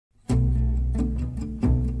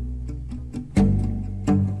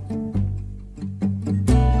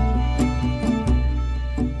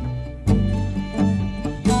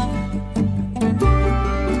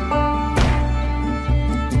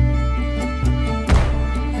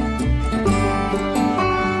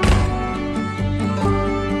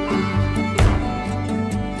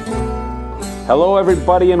Hello,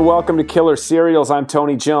 everybody, and welcome to Killer Serials. I'm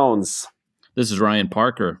Tony Jones. This is Ryan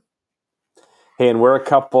Parker. Hey, and we're a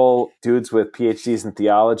couple dudes with PhDs in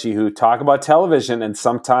theology who talk about television and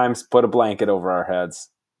sometimes put a blanket over our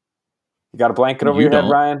heads. You got a blanket over your head,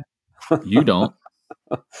 Ryan? You don't.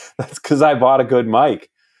 That's because I bought a good mic.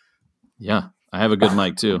 Yeah, I have a good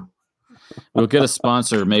mic too. We'll get a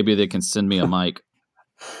sponsor. Maybe they can send me a mic.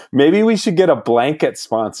 Maybe we should get a blanket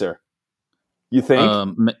sponsor. You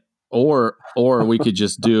think? Or we could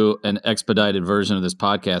just do an expedited version of this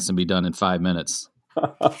podcast and be done in 5 minutes.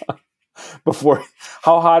 How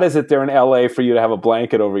hot is it there in LA for you to have a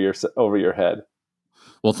blanket over your head?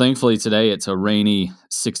 Well, thankfully today it's a rainy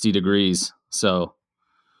 60 degrees, so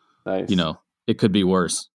nice. It could be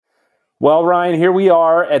worse. Well, Ryan, here we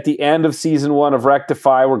are at the end of season 1 of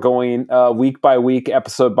Rectify. We're going week by week,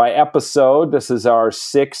 episode by episode. This is our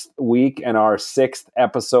 6th week and our 6th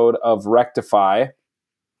episode of Rectify.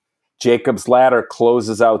 Jacob's Ladder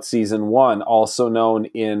closes out season 1, also known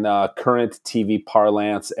in current TV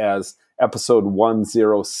parlance as episode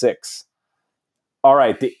 106. All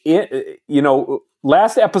right,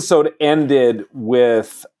 last episode ended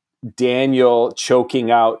with Daniel choking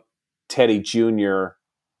out Teddy Jr.,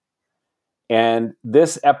 and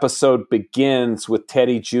this episode begins with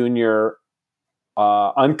Teddy Jr.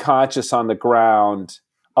 Unconscious on the ground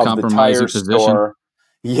of the tire store.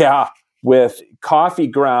 Yeah, with coffee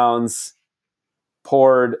grounds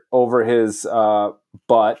poured over his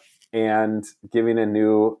butt and giving a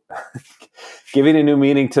new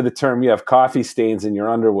meaning to the term. You have coffee stains in your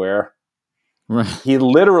underwear. Right. He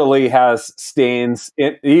literally has stains.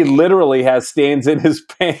 He literally has stains in his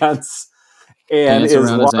pants. And his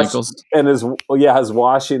ankles, and is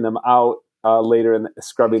washing them out later and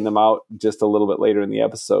scrubbing them out just a little bit later in the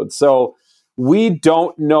episode. So we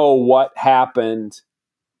don't know what happened,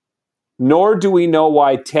 nor do we know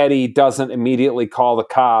why Teddy doesn't immediately call the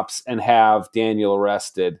cops and have Daniel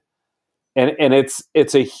arrested. And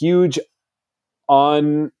it's a huge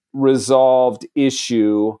unresolved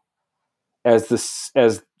issue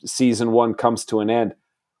as season 1 comes to an end.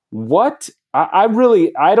 What I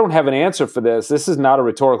don't have an answer for this. This is not a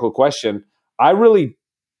rhetorical question. I really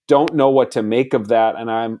don't know what to make of that,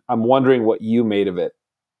 and I'm wondering what you made of it.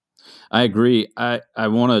 I agree. I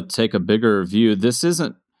want to take a bigger view. This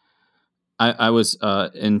isn't. I was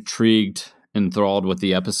intrigued, enthralled with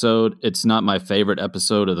the episode. It's not my favorite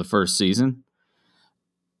episode of the first season.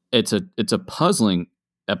 It's a puzzling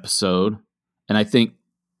episode, and I think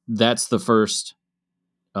that's the first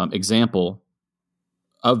example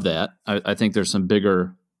of that. I think there's some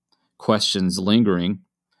bigger questions lingering.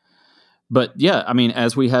 But yeah, I mean,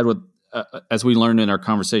 as we learned in our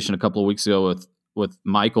conversation a couple of weeks ago with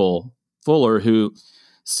Michael Fuller, who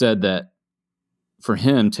said that for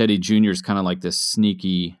him, Teddy Jr. is kind of like this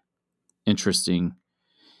sneaky, interesting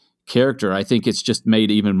character. I think it's just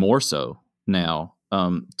made even more so now.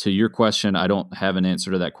 To your question, I don't have an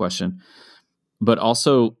answer to that question. But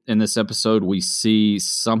also in this episode, we see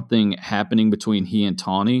something happening between he and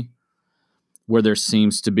Tawny, where there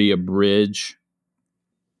seems to be a bridge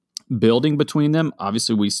building between them.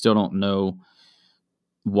 Obviously, we still don't know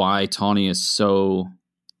why Tawny is so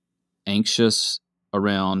anxious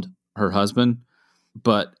around her husband,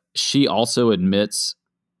 but she also admits,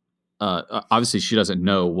 obviously she doesn't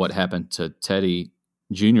know what happened to Teddy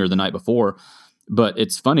Jr. the night before, but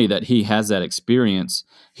it's funny that he has that experience.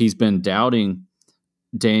 He's been doubting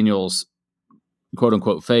Daniel's quote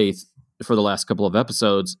unquote faith for the last couple of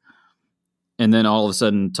episodes. And then all of a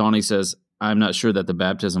sudden Tawny says, I'm not sure that the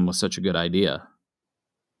baptism was such a good idea.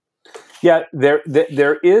 Yeah,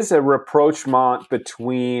 there is a rapprochement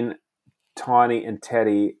between Tawny and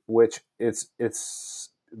Teddy, which it's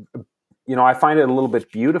I find it a little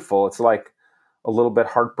bit beautiful. It's like a little bit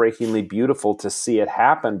heartbreakingly beautiful to see it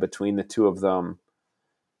happen between the two of them.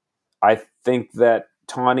 I think that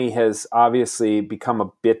Tawny has obviously become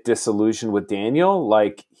a bit disillusioned with Daniel.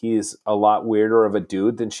 Like, he's a lot weirder of a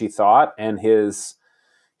dude than she thought, and his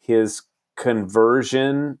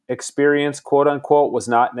conversion experience, quote unquote, was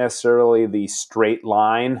not necessarily the straight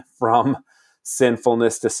line from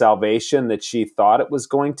sinfulness to salvation that she thought it was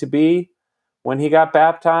going to be when he got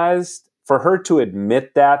baptized. For her to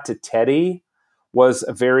admit that to Teddy was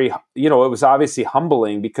it was obviously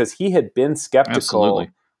humbling, because he had been skeptical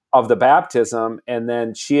Absolutely. of the baptism, and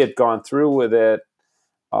then she had gone through with it.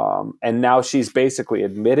 And now she's basically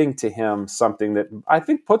admitting to him something that I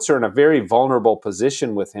think puts her in a very vulnerable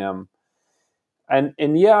position with him.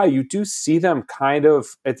 And yeah, you do see them kind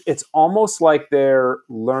of, it's almost like they're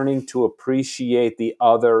learning to appreciate the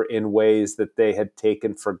other in ways that they had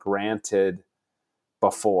taken for granted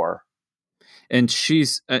before. And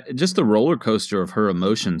she's just the roller coaster of her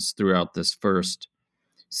emotions throughout this first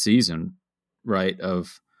season, right?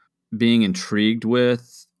 Of being intrigued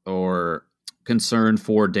with or concerned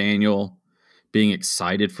for Daniel, being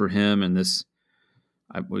excited for him and this,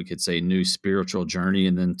 we could say, new spiritual journey,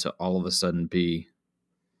 and then to all of a sudden be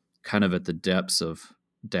kind of at the depths of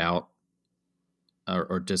doubt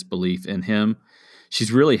or disbelief in him.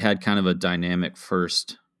 She's really had kind of a dynamic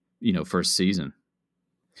first season.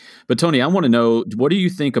 But Tony, I want to know, what do you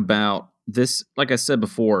think about this? Like I said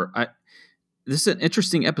before, this is an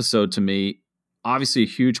interesting episode to me. Obviously, a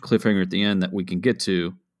huge cliffhanger at the end that we can get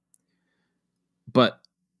to, but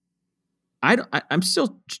I'm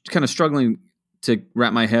still kind of struggling to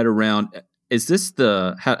wrap my head around. Is this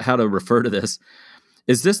how to refer to this?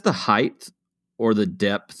 Is this the height or the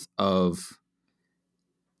depth of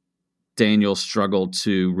Daniel's struggle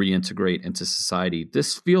to reintegrate into society?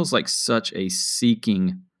 This feels like such a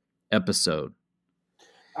seeking episode.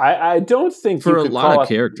 I don't think for a lot of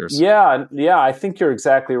characters. Yeah, I think you're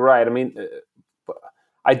exactly right. I mean,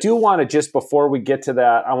 I do want to, just before we get to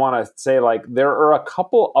that, I want to say, like, there are a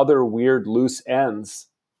couple other weird loose ends,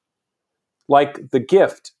 like the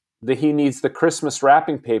gift that he needs the Christmas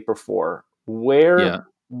wrapping paper for.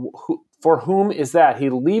 For whom is that? He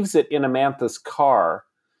leaves it in Amantha's car.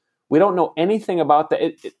 We don't know anything about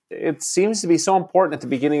that. It seems to be so important at the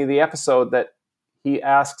beginning of the episode that he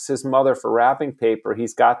asks his mother for wrapping paper.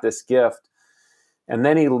 He's got this gift, and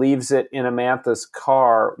then he leaves it in Amantha's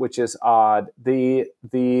car, which is odd. The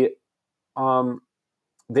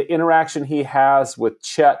interaction he has with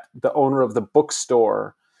Chet, the owner of the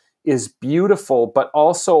bookstore, is beautiful, but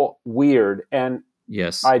also weird. And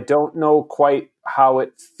yes, I don't know quite how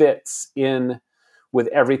it fits in with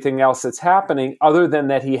everything else that's happening, other than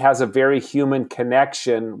that he has a very human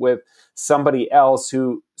connection with somebody else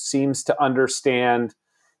who seems to understand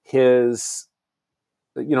his,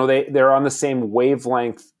 they're on the same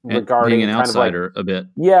wavelength regarding being an kind outsider of like, a bit.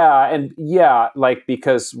 Yeah. Like,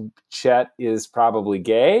 because Chet is probably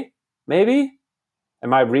gay, maybe.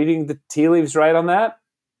 Am I reading the tea leaves right on that?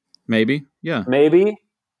 Maybe. Yeah. Maybe.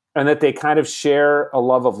 And that they kind of share a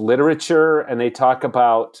love of literature, and they talk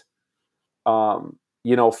about,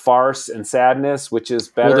 farce and sadness, which is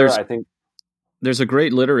better, I think. There's a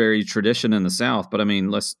great literary tradition in the South, but I mean,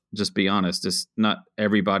 let's just be honest. It's not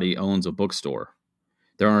everybody owns a bookstore.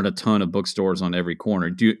 There aren't a ton of bookstores on every corner.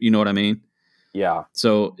 Do you know what I mean? Yeah.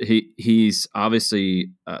 So he's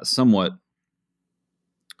obviously somewhat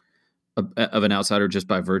of an outsider just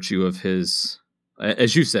by virtue of his,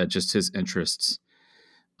 as you said, just his interests.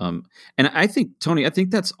 And I think, Tony,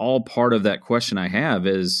 that's all part of that question I have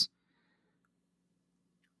is,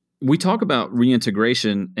 we talk about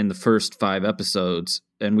reintegration in the first 5 episodes,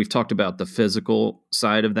 and we've talked about the physical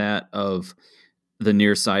side of that, of the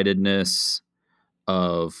nearsightedness,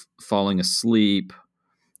 of falling asleep,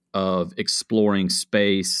 of exploring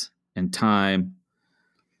space and time.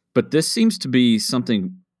 But this seems to be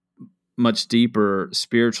something much deeper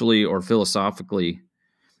spiritually or philosophically.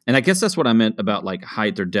 And I guess that's what I meant about like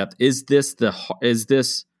height or depth. Is this the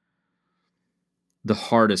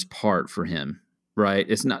hardest part for him? Right.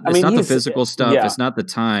 It's not the physical stuff. Yeah. It's not the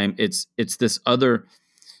time. It's this other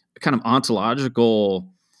kind of ontological,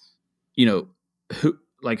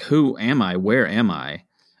 who am I? Where am I?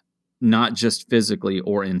 Not just physically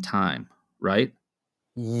or in time. Right.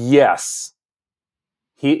 Yes.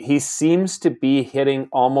 He seems to be hitting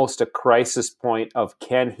almost a crisis point of,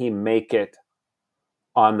 can he make it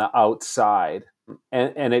on the outside?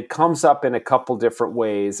 And it comes up in a couple different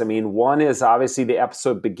ways. I mean, one is obviously the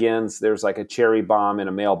episode begins, there's like a cherry bomb in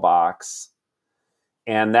a mailbox.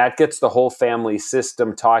 And that gets the whole family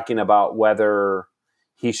system talking about whether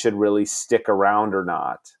he should really stick around or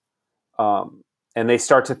not. And they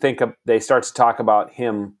start to talk about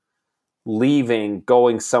him leaving,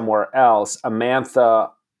 going somewhere else.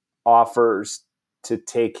 Amantha offers to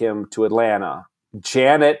take him to Atlanta.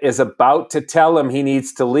 Janet is about to tell him he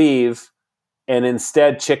needs to leave, and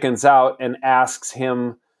instead chickens out and asks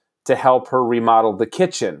him to help her remodel the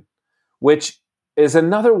kitchen, which is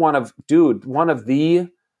another one of the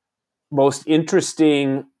most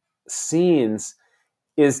interesting scenes.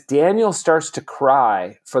 Is Daniel starts to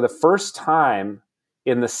cry for the first time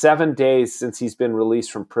in the 7 days since he's been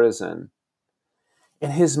released from prison.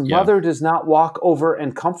 And his mother does not walk over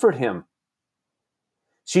and comfort him.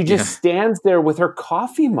 She just stands there with her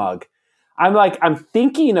coffee mug. I'm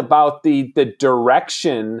thinking about the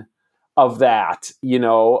direction of that,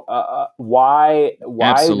 why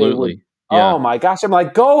Absolutely. They would, oh my gosh. I'm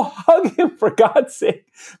like, go hug him, for God's sake.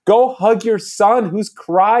 Go hug your son who's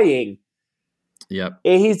crying. Yep.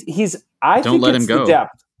 I Don't think let it's him go. the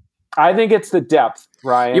depth. I think it's the depth,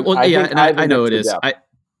 Ryan. I know it the is. depth.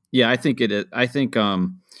 I think it is. I think,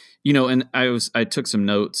 and I took some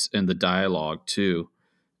notes in the dialogue too.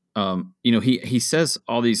 He says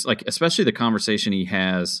all these, like, especially the conversation he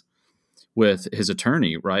has with his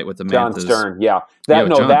attorney, right? With John Amantha's. Stern, yeah.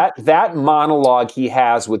 John. That monologue he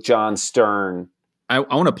has with John Stern. I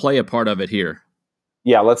want to play a part of it here.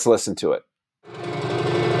 Yeah, let's listen to it.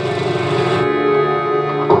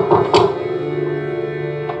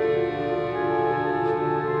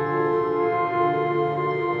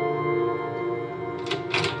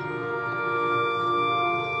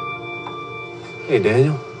 Hey,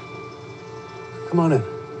 Daniel. Come on in.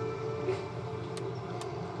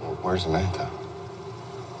 Well, where's Amantha?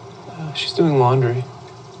 She's doing laundry.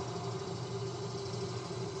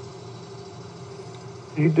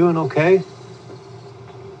 Are you doing okay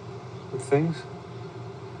with things?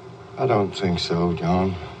 I don't think so,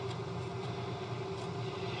 John.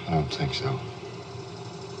 I don't think so.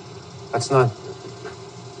 That's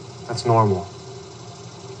normal.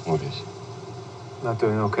 What is? Not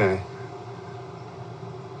doing okay.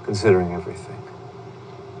 Considering everything.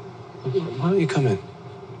 Why don't you come in?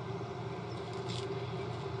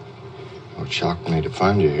 Well, it shocked me to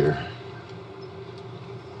find you here.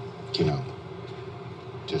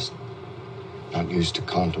 Just not used to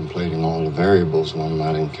contemplating all the variables one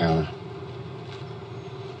might encounter.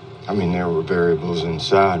 I mean, there were variables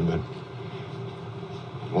inside, but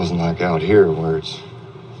it wasn't like out here where it's...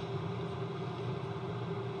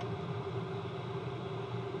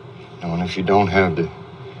 And if you don't have the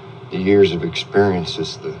years of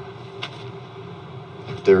experiences,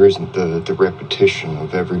 if there isn't the repetition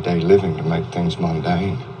of everyday living to make things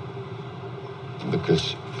mundane,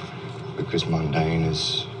 because mundane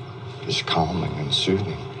is calming and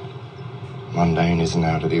soothing. Mundane isn't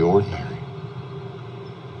out of the ordinary.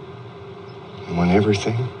 And when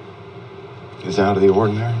everything is out of the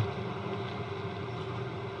ordinary,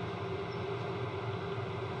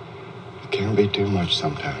 it can be too much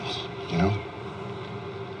sometimes,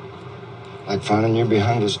 Like finding you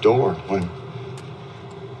behind this door when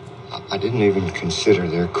I didn't even consider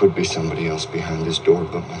there could be somebody else behind this door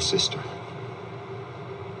but my sister.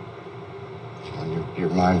 Your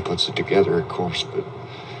mind puts it together, of course, but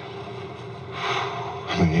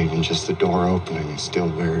I mean, even just the door opening is still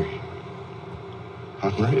very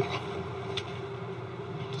unreal.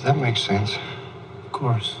 Does that make sense? Of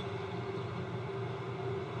course.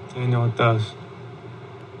 I know it does.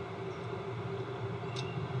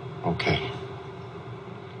 Okay.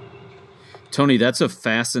 Tony, that's a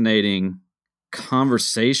fascinating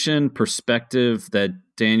conversation perspective that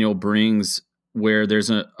Daniel brings, where there's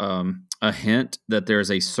a hint that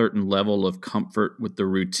there's a certain level of comfort with the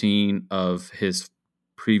routine of his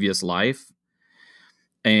previous life.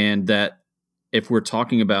 And that if we're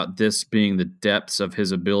talking about this being the depths of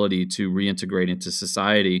his ability to reintegrate into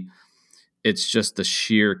society, it's just the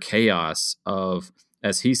sheer chaos of,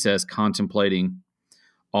 as he says, contemplating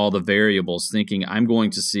all the variables, thinking, I'm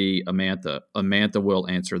going to see Amantha. Amantha will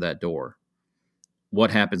answer that door.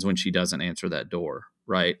 What happens when she doesn't answer that door,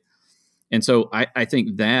 right? And so I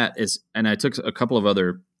think that is, and I took a couple of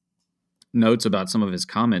other notes about some of his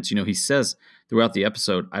comments. He says throughout the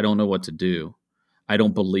episode, I don't know what to do. I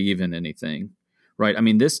don't believe in anything, right? I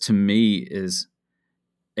mean, this to me is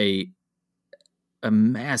a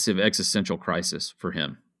massive existential crisis for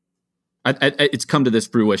him. It's come to this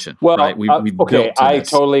fruition, right? We okay, I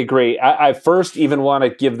totally agree. I first even want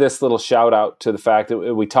to give this little shout out to the fact that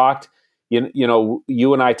we talked,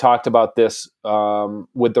 you and I talked about this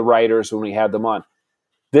with the writers when we had them on.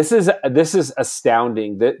 This is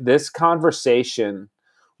astounding. This conversation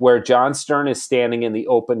where John Stern is standing in the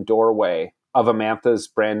open doorway of Amantha's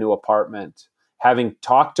brand new apartment, having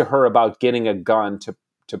talked to her about getting a gun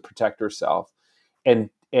to protect herself,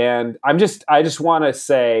 and I just want to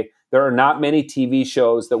say there are not many TV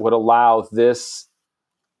shows that would allow this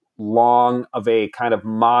long of a kind of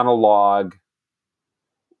monologue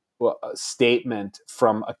statement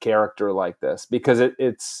from a character like this, because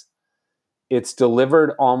it's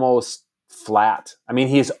delivered almost flat. I mean,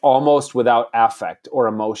 he's almost without affect or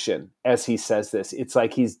emotion as he says this. It's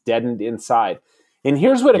like he's deadened inside. And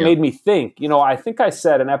here's what it made me think. I think I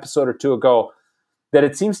said an episode or two ago that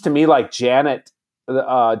it seems to me like Janet,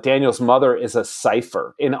 Daniel's mother, is a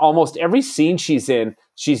cipher. In almost every scene she's in,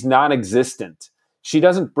 she's non-existent. She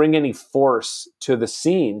doesn't bring any force to the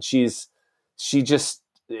scene. She just,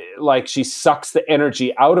 like, she sucks the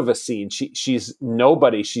energy out of a scene. She's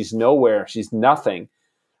nobody. She's nowhere. She's nothing.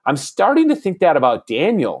 I'm starting to think that about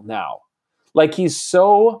Daniel now. Like, he's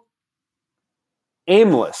so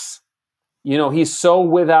aimless. He's so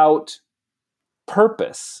without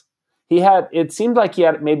purpose. it seemed like he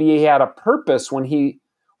had a purpose when he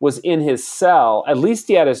was in his cell. At least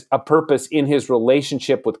he had a purpose in his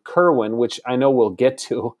relationship with Kerwin, which I know we'll get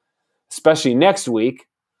to, especially next week.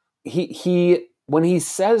 He when he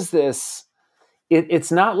says this,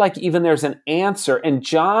 it's not like even there's an answer. And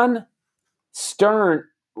John Stern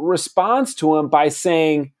responds to him by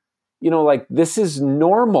saying, like, this is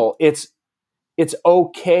normal. It's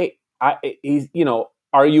okay. Are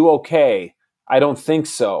you okay? I don't think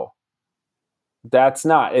so. That's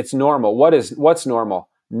not. It's normal. What's normal?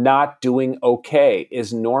 Not doing okay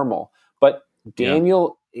is normal. But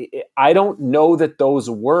Daniel, I don't know that those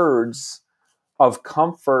words of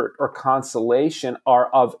comfort or consolation are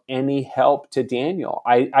of any help to Daniel.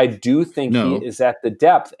 I do think he is at the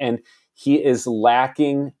depth, and he is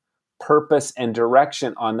lacking purpose and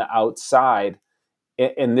direction on the outside.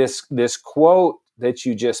 And this quote that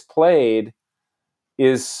you just played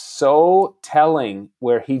is so telling,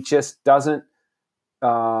 where he just doesn't,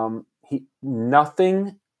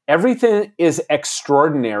 everything is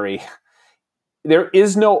extraordinary. There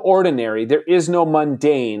is no ordinary, there is no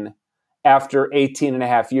mundane after 18 and a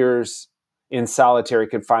half years in solitary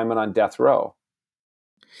confinement on death row.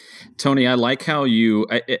 Tony, I like how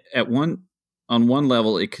on one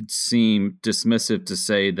level, it could seem dismissive to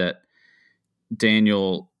say that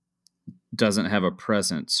Daniel doesn't have a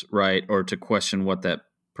presence, right? Or to question what that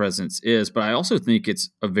presence is. But I also think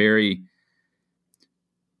it's a very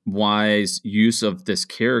wise use of this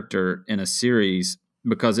character in a series,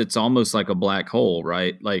 because it's almost like a black hole,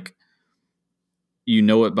 right? Like, you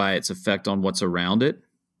know it by its effect on what's around it.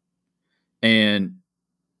 And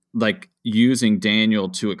like using Daniel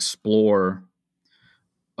to explore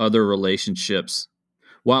other relationships,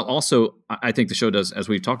 while also I think the show does, as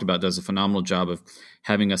we've talked about, does a phenomenal job of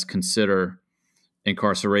having us consider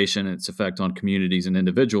incarceration and its effect on communities and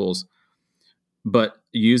individuals, but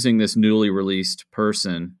using this newly released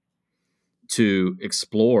person to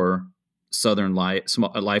explore Southern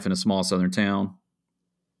life in a small Southern town,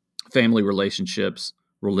 family relationships,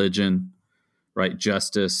 religion, right,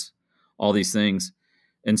 justice, all these things.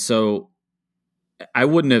 And so I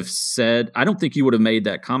don't think you would have made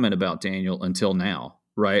that comment about Daniel until now,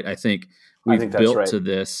 right? I think we've built to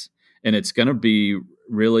this, and it's going to be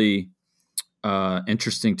really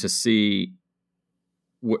interesting to see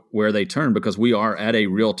where they turn, because we are at a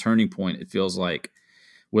real turning point, it feels like,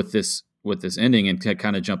 with this ending. And to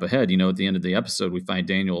kind of jump ahead, at the end of the episode, we find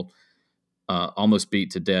Daniel almost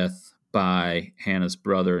beat to death by Hannah's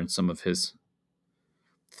brother and some of his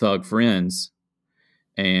thug friends,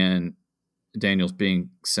 and Daniel's being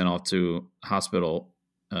sent off to hospital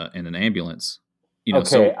in an ambulance.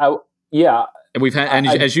 Okay, and we've had,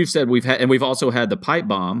 as you've said, we've also had the pipe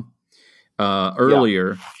bomb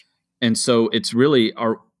earlier, and so it's really,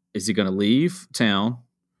 is he going to leave town?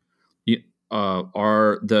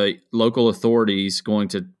 Are the local authorities going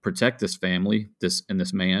to protect this family, this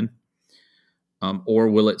man, or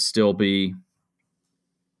will it still be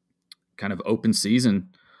kind of open season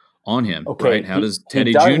on him? Okay. Right? How does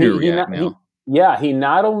Teddy Jr. react now? He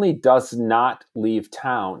not only does not leave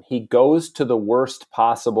town, he goes to the worst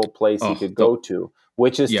possible place he could go to,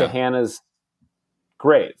 which is to Hannah's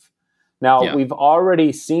grave. Now, we've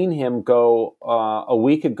already seen him go a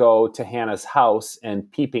week ago to Hannah's house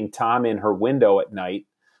and peeping Tom in her window at night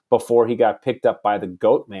before he got picked up by the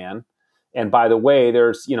goat man. And by the way,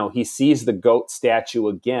 he sees the goat statue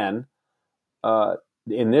again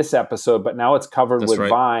in this episode, but now it's covered with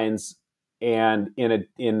vines and in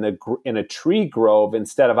a tree grove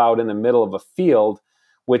instead of out in the middle of a field,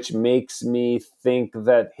 which makes me think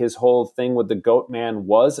that his whole thing with the goat man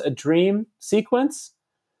was a dream sequence.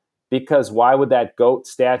 Because why would that goat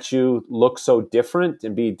statue look so different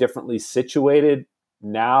and be differently situated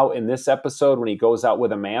now in this episode when he goes out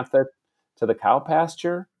with Amantha to the cow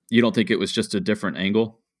pasture? You don't think it was just a different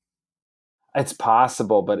angle? It's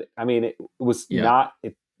possible, but I mean, it was not.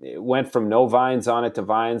 It went from no vines on it to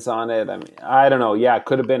vines on it. I mean, I don't know. Yeah, it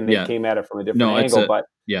could have been they came at it from a different angle, but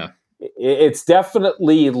it's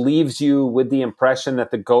definitely leaves you with the impression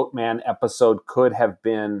that the Goat Man episode could have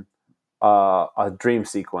been a dream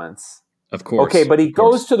sequence. Of course. Okay, but he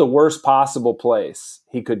goes to the worst possible place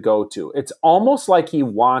he could go to. It's almost like he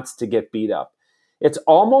wants to get beat up. It's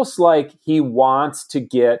almost like he wants to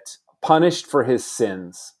get punished for his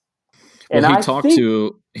sins. Well,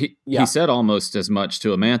 he said almost as much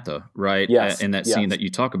to Amantha, right? Yes. In that scene that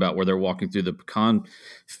you talk about where they're walking through the pecan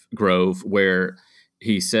grove, where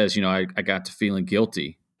he says, I got to feeling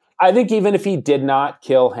guilty. I think even if he did not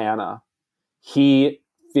kill Hannah, he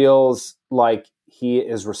feels like he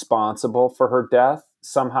is responsible for her death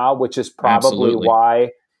somehow, which is probably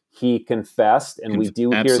why he confessed, and we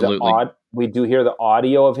do Absolutely. hear the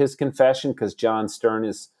audio of his confession because John Stern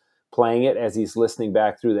is playing it as he's listening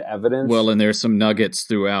back through the evidence. Well, and there's some nuggets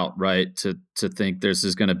throughout, right? To think this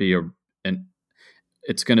is going to be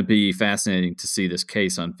it's going to be fascinating to see this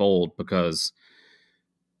case unfold, because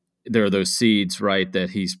there are those seeds, right, that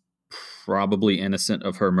he's probably innocent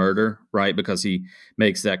of her murder, right? Because he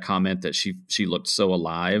makes that comment that she looked so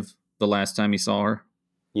alive the last time he saw her.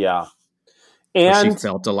 Yeah. And she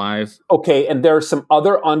felt alive. Okay, and there are some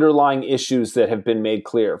other underlying issues that have been made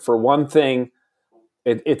clear. For one thing,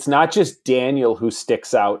 it's not just Daniel who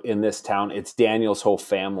sticks out in this town; it's Daniel's whole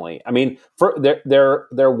family. I mean, they're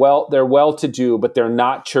well-to-do, but they're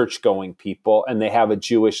not church-going people, and they have a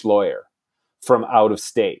Jewish lawyer from out of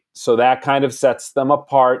state, so that kind of sets them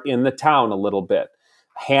apart in the town a little bit.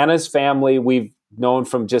 Hannah's family, we've known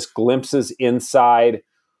from just glimpses inside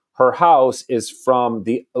her house, is from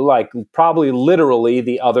probably literally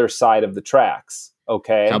the other side of the tracks.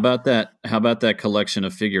 Okay. How about that collection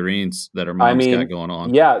of figurines that her mom's got going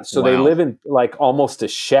on? Yeah. So They live in like almost a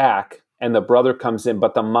shack, and the brother comes in,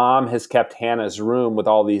 but the mom has kept Hannah's room with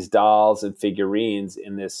all these dolls and figurines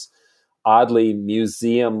in this oddly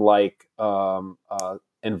museum-like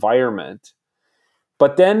environment.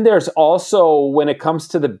 But then there's also, when it comes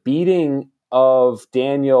to the beating of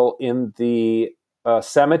Daniel in the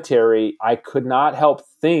cemetery, I could not help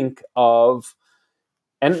think of,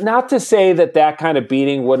 and not to say that kind of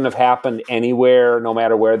beating wouldn't have happened anywhere, no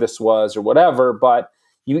matter where this was or whatever, but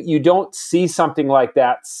you don't see something like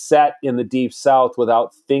that set in the Deep South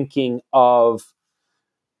without thinking of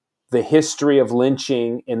the history of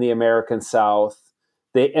lynching in the American South,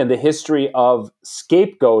 and the history of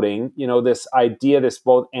scapegoating, this idea, this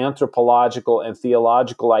both anthropological and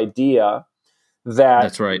theological idea that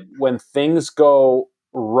that's right. When things go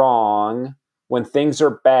wrong, when things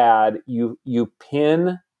are bad, you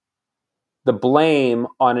pin the blame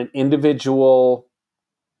on an individual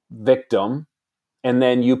victim, and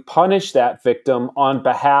then you punish that victim on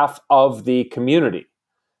behalf of the community.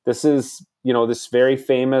 This is, this very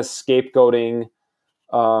famous scapegoating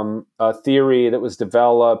theory that was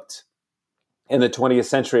developed in the 20th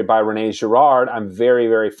century by René Girard. I'm very,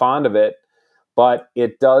 very fond of it, but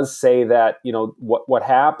it does say that, what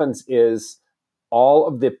happens is all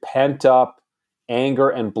of the pent up anger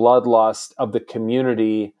and bloodlust of the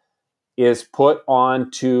community is put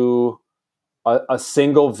onto a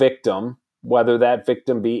single victim, whether that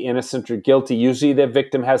victim be innocent or guilty. Usually the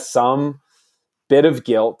victim has some bit of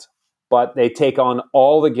guilt, but they take on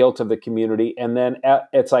all the guilt of the community. And then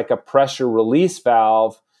it's like a pressure release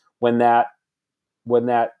valve when that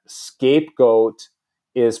scapegoat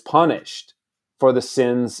is punished for the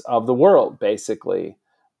sins of the world, basically.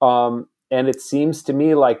 And it seems to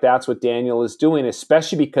me like that's what Daniel is doing,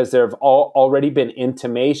 especially because there have already been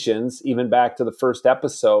intimations, even back to the first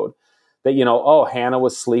episode, that, Hannah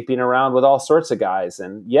was sleeping around with all sorts of guys.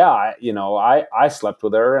 And yeah, I slept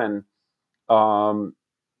with her, and,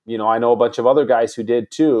 I know a bunch of other guys who did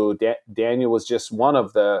too. Daniel was just one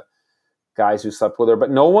of the guys who slept with her, but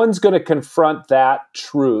no one's going to confront that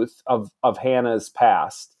truth of Hannah's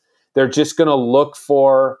past. They're just going to look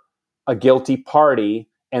for a guilty party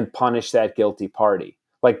and punish that guilty party.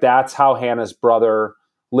 Like, that's how Hannah's brother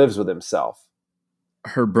lives with himself.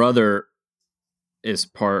 Her brother is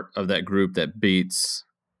part of that group that beats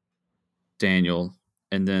Daniel,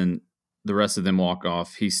 and then the rest of them walk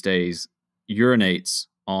off. He stays, urinates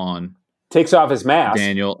on, takes off his mask,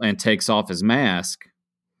 Daniel, and takes off his mask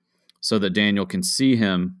so that Daniel can see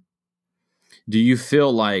him. Do you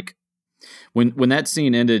feel like when that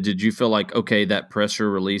scene ended, did you feel like, okay, that pressure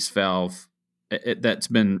release valve, that's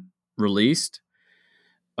been released,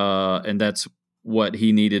 and that's what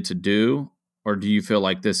he needed to do? Or do you feel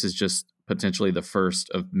like this is just potentially the first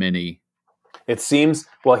of many? It seems,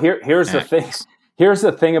 well, here's the thing. Here's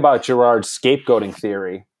the thing about Girard's scapegoating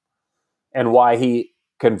theory and why he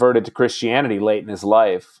converted to Christianity late in his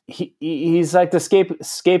life. He's like, the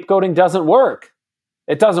scapegoating doesn't work.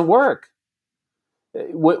 It doesn't work.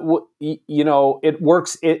 It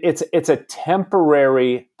works. It's a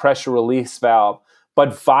temporary pressure release valve,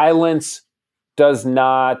 but violence does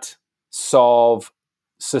not solve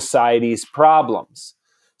society's problems.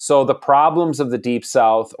 So the problems of the Deep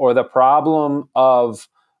South, or the problem of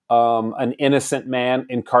an innocent man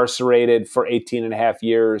incarcerated for 18 and a half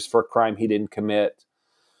years for a crime he didn't commit,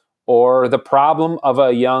 or the problem of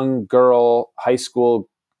a young girl, high school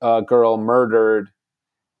girl murdered,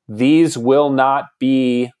 these will not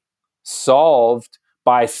be solved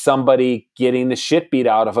by somebody getting the shit beat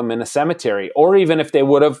out of him in a cemetery, or even if they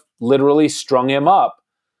would have literally strung him up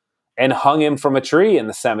and hung him from a tree in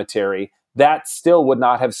the cemetery. that still would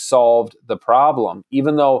not have solved the problem,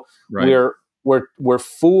 even though Right. we're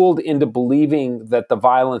fooled into believing that the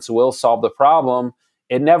violence will solve the problem.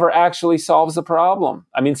 It never actually solves the problem.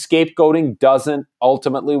 I mean, scapegoating doesn't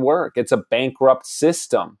ultimately work. It's a bankrupt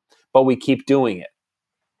system, but we keep doing it.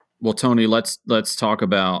 Well, Tony, let's talk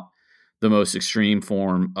about the most extreme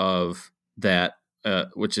form of that,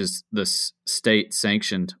 which is the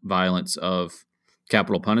state-sanctioned violence of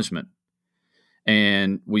capital punishment.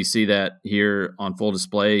 And we see that here on full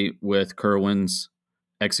display with Kerwin's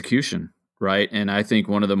execution, right? And I think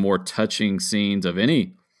one of the more touching scenes of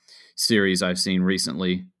any series I've seen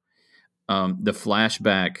recently, the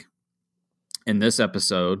flashback in this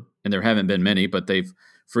episode, and there haven't been many, but they've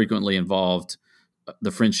frequently involved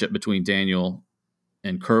the friendship between Daniel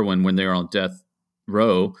and Kerwin when they're on death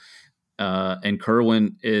row. And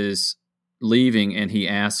Kerwin is leaving and he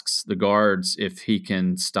asks the guards if he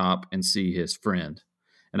can stop and see his friend.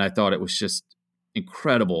 And I thought it was just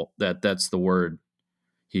incredible that that's the word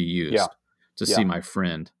he used, to see my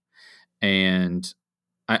friend. And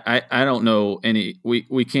I don't know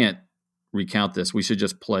we can't recount this. We should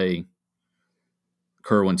just play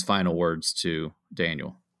Kerwin's final words to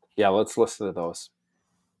Daniel. Yeah, let's listen to those.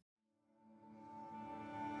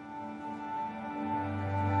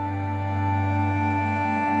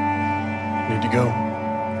 Need to go.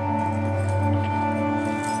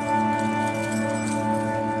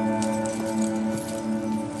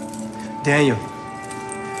 Daniel,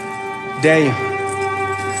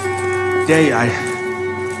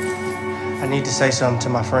 I need to say something to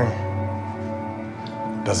my friend.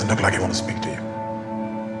 Doesn't look like he want to speak to you.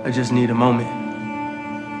 I just need a moment.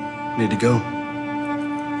 Need to go.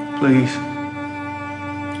 Please.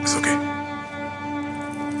 It's okay.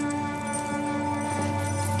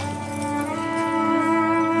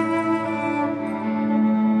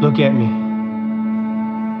 Look at me.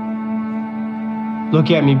 Look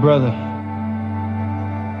at me, brother.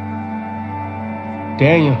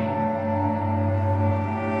 Daniel.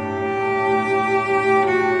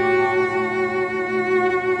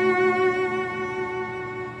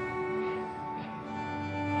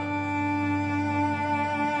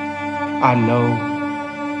 I know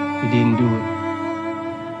you didn't do it.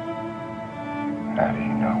 How do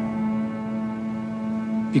you know?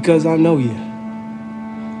 Because I know you.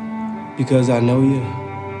 Because I know you.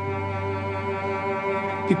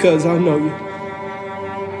 Because I know you.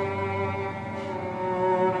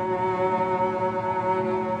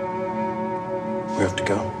 We have to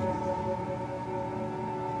go.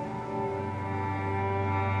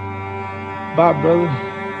 Bye, brother.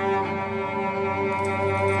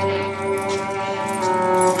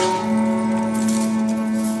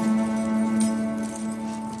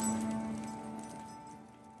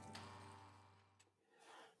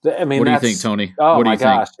 I mean, what do you think, Tony? Oh what do my you think?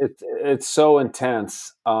 gosh, it's so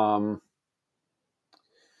intense. And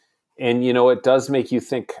you know, it does make you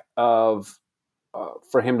think of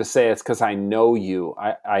for him to say it's because I know you.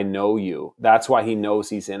 I know you. That's why he knows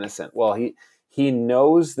he's innocent. Well, he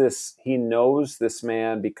knows this. He knows this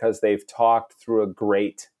man because they've talked through a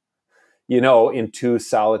grate, you know, in 2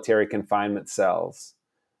 solitary confinement cells.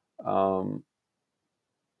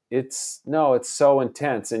 It's so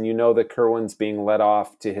intense, and you know that Kerwin's being led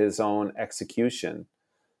off to his own execution.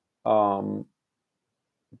 I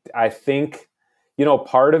think, you know,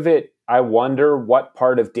 part of it, I wonder what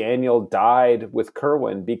part of Daniel died with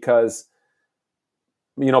Kerwin, because,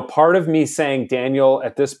 you know, part of me saying Daniel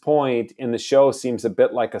at this point in the show seems a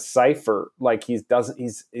bit like a cipher, like he's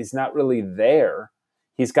not really there.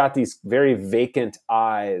 He's got these very vacant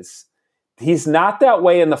eyes. He's not that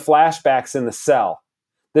way in the flashbacks in the cell.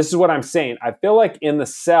 This is what I'm saying. I feel like in the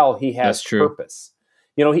cell he has purpose.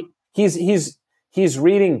 You know, he's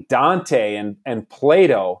reading Dante and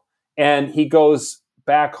Plato, and he goes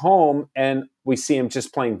back home and we see him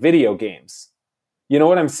just playing video games. You know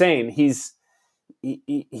what I'm saying? He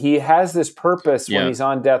has this purpose when he's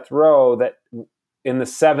on death row that in the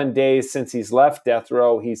 7 days since he's left death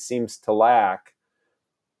row, he seems to lack.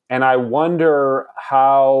 And I wonder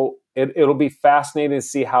how it'll be fascinating to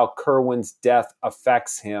see how Kerwin's death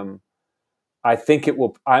affects him. I think it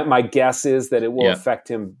will. My guess is that it will affect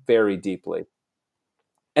him very deeply.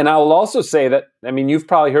 And I will also say that, I mean, you've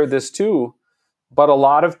probably heard this too, but a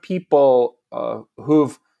lot of people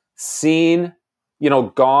who've seen, you know,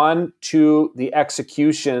 gone to the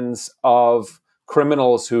executions of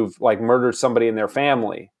criminals who've like murdered somebody in their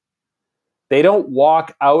family, they don't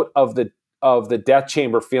walk out of the death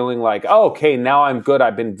chamber feeling like, oh, okay, now I'm good.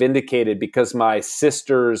 I've been vindicated because my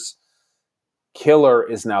sister's killer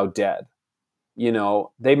is now dead. You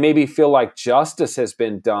know, they maybe feel like justice has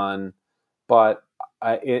been done, but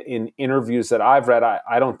in interviews that I've read,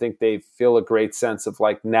 I don't think they feel a great sense of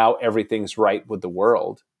like now everything's right with the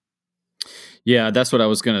world. Yeah, that's what I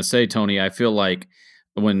was going to say, Tony. I feel like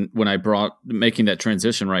when I brought making that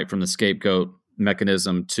transition right from the scapegoat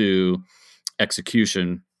mechanism to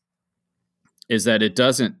execution is that it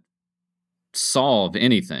doesn't solve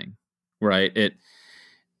anything, right?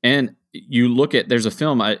 And you look at, there's a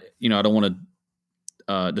film, I don't want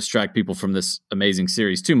to distract people from this amazing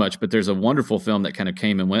series too much, but there's a wonderful film that kind of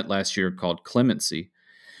came and went last year called Clemency,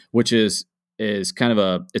 which is kind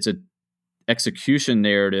of it's a execution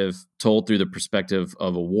narrative told through the perspective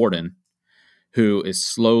of a warden who is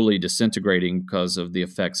slowly disintegrating because of the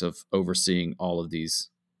effects of overseeing all of these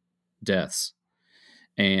deaths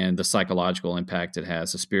and the psychological impact it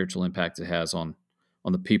has, the spiritual impact it has on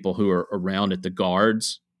the people who are around it, the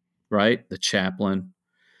guards, right? The chaplain,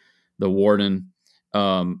 the warden.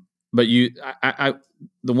 But the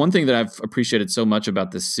one thing that I've appreciated so much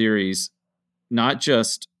about this series, not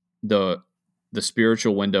just the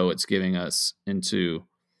spiritual window it's giving us into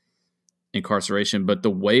incarceration, but the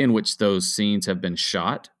way in which those scenes have been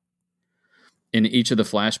shot in each of the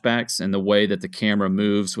flashbacks and the way that the camera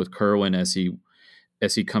moves with Kerwin as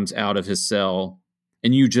he comes out of his cell.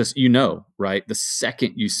 And you just, right? The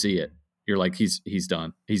second you see it, you're like, he's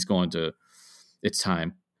done. He's going to, it's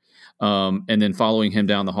time. And then following him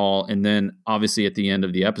down the hall. And then obviously at the end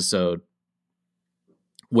of the episode,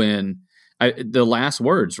 when the last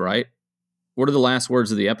words, right? What are the last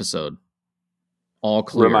words of the episode? All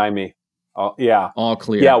clear. Remind me. Oh, yeah. All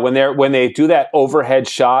clear. Yeah. When they do that overhead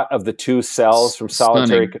shot of the two cells from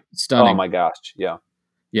solitary. Stunning. Oh my gosh. Yeah.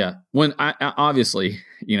 Yeah. When I obviously,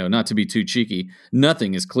 not to be too cheeky,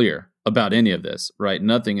 nothing is clear about any of this, right?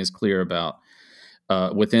 Nothing is clear about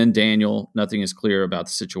within Daniel. Nothing is clear about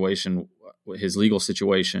the situation, his legal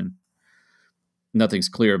situation. Nothing's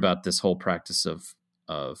clear about this whole practice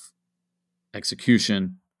of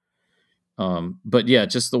execution. But yeah,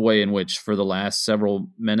 just the way in which for the last several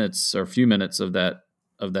minutes or few minutes of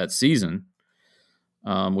that season,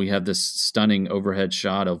 we have this stunning overhead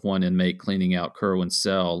shot of one inmate cleaning out Kerwin's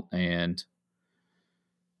cell and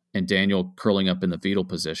Daniel curling up in the fetal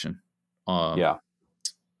position. Yeah.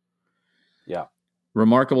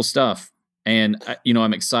 Remarkable stuff. And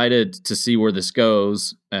I'm excited to see where this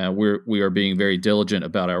goes. We are being very diligent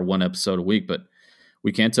about our one episode a week, but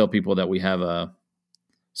we can't tell people that we have a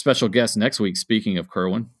special guest next week. Speaking of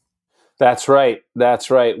Kerwin. That's right.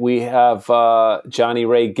 We have Johnny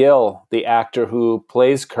Ray Gill, the actor who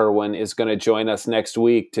plays Kerwin, is going to join us next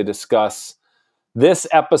week to discuss this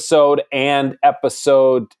episode and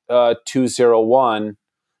episode 201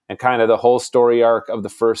 and kind of the whole story arc of the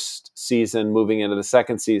first season moving into the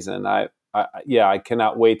second season. I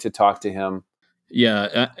cannot wait to talk to him.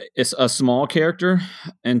 Yeah, it's a small character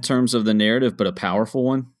in terms of the narrative, but a powerful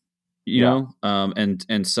one.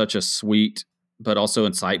 And such a sweet but also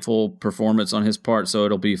insightful performance on his part. So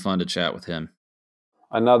it'll be fun to chat with him.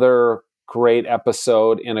 Another great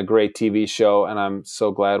episode in a great TV show, and I'm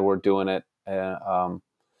so glad we're doing it.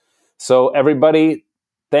 So everybody,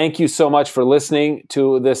 thank you so much for listening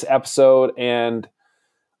to this episode. And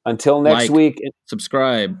until next week,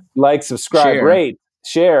 subscribe, share. Rate,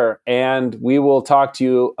 share, and we will talk to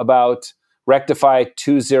you about Rectify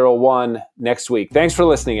 201 next week. Thanks for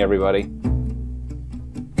listening, everybody.